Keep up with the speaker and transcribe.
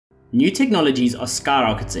New technologies are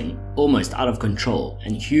skyrocketing, almost out of control,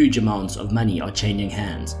 and huge amounts of money are changing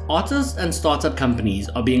hands. Artists and startup companies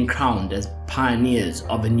are being crowned as pioneers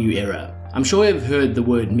of a new era. I'm sure you've heard the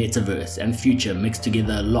word metaverse and future mixed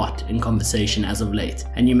together a lot in conversation as of late,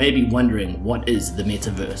 and you may be wondering what is the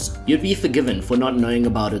metaverse. You'd be forgiven for not knowing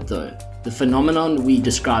about it though. The phenomenon we're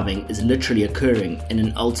describing is literally occurring in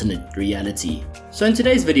an alternate reality. So in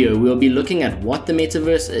today's video, we'll be looking at what the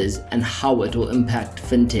metaverse is and how it will impact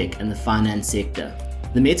fintech and the finance sector.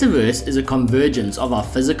 The metaverse is a convergence of our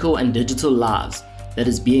physical and digital lives that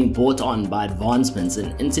is being brought on by advancements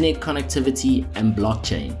in internet connectivity and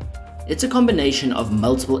blockchain. It's a combination of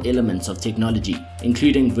multiple elements of technology,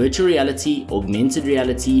 including virtual reality, augmented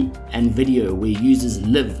reality, and video where users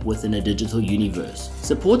live within a digital universe.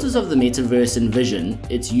 Supporters of the metaverse envision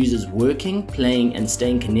its users working, playing, and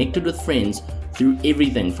staying connected with friends through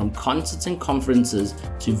everything from concerts and conferences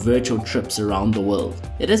to virtual trips around the world.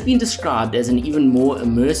 It has been described as an even more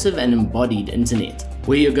immersive and embodied internet,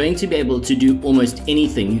 where you're going to be able to do almost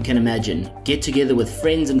anything you can imagine, get together with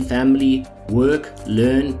friends and family, work,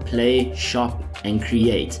 learn, play, shop, and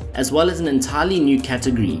create, as well as an entirely new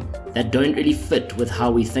category that don't really fit with how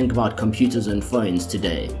we think about computers and phones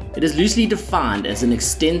today. It is loosely defined as an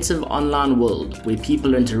extensive online world where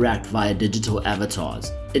people interact via digital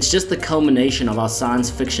avatars. It's just the culmination of our science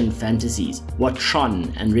fiction fantasies, what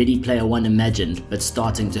Tron and Ready Player One imagined, but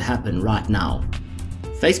starting to happen right now.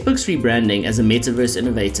 Facebook's rebranding as a metaverse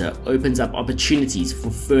innovator opens up opportunities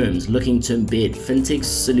for firms looking to embed fintech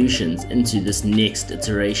solutions into this next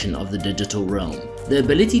iteration of the digital realm. The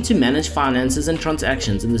ability to manage finances and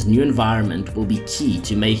transactions in this new environment will be key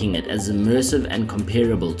to making it as immersive and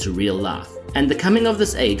comparable to real life. And the coming of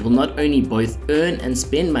this age will not only both earn and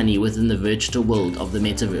spend money within the virtual world of the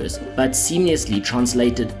metaverse, but seamlessly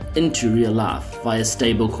translate it into real life via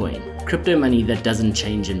stablecoin, crypto money that doesn't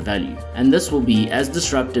change in value. And this will be as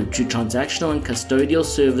disruptive to transactional and custodial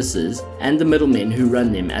services and the middlemen who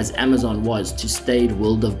run them as Amazon was to staid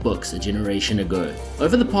world of books a generation ago.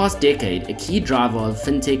 Over the past decade, a key driver of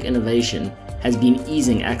fintech innovation has been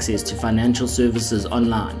easing access to financial services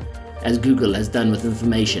online, as Google has done with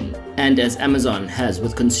information, and as Amazon has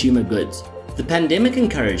with consumer goods. The pandemic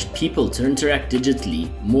encouraged people to interact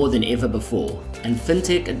digitally more than ever before, and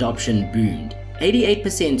fintech adoption boomed.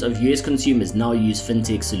 88% of US consumers now use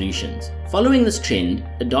fintech solutions. Following this trend,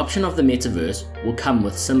 adoption of the metaverse will come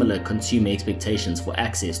with similar consumer expectations for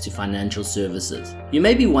access to financial services. You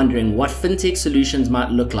may be wondering what fintech solutions might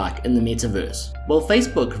look like in the metaverse. Well,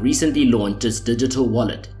 Facebook recently launched its digital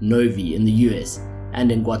wallet, Novi, in the US and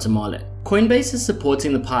in Guatemala. Coinbase is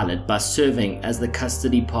supporting the pilot by serving as the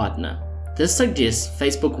custody partner. This suggests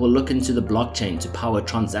Facebook will look into the blockchain to power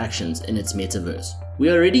transactions in its metaverse. We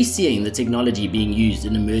are already seeing the technology being used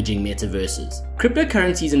in emerging metaverses.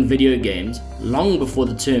 Cryptocurrencies in video games, long before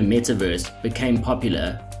the term metaverse became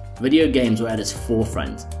popular, video games were at its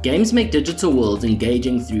forefront. Games make digital worlds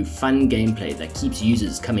engaging through fun gameplay that keeps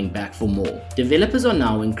users coming back for more. Developers are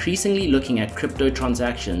now increasingly looking at crypto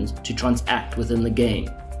transactions to transact within the game,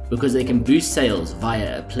 because they can boost sales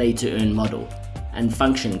via a play-to-earn model and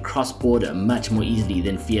function cross-border much more easily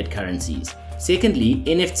than fiat currencies. Secondly,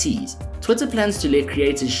 NFTs. Twitter plans to let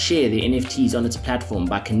creators share their NFTs on its platform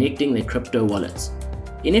by connecting their crypto wallets.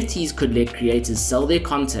 NFTs could let creators sell their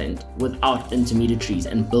content without intermediaries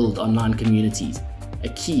and build online communities, a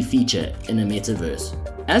key feature in a metaverse.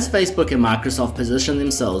 As Facebook and Microsoft position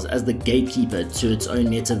themselves as the gatekeeper to its own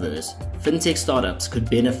metaverse, fintech startups could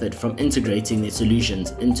benefit from integrating their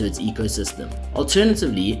solutions into its ecosystem.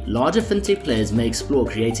 Alternatively, larger fintech players may explore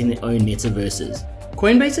creating their own metaverses.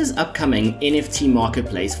 Coinbase's upcoming NFT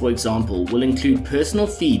marketplace, for example, will include personal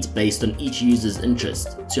feeds based on each user's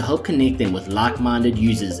interest to help connect them with like-minded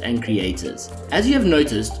users and creators. As you have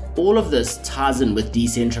noticed, all of this ties in with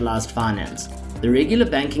decentralized finance. The regular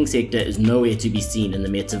banking sector is nowhere to be seen in the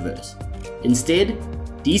metaverse. Instead,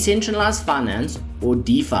 decentralized finance, or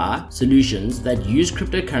DeFi, solutions that use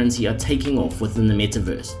cryptocurrency are taking off within the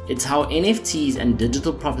metaverse. It's how NFTs and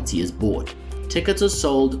digital property is bought. Tickets are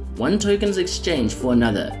sold, one token is exchanged for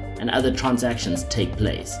another, and other transactions take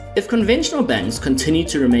place. If conventional banks continue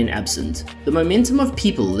to remain absent, the momentum of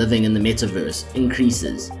people living in the metaverse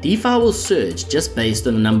increases. DeFi will surge just based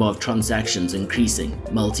on the number of transactions increasing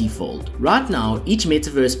multifold. Right now, each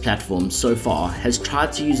metaverse platform so far has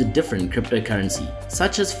tried to use a different cryptocurrency,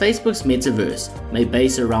 such as Facebook's metaverse may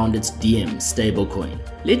base around its DM stablecoin.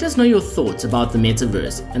 Let us know your thoughts about the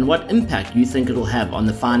metaverse and what impact you think it will have on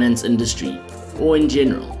the finance industry, or in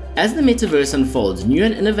general. As the metaverse unfolds, new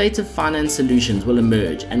and innovative finance solutions will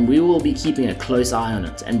emerge, and we will be keeping a close eye on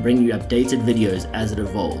it and bring you updated videos as it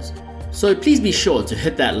evolves. So please be sure to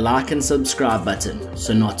hit that like and subscribe button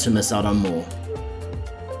so not to miss out on more.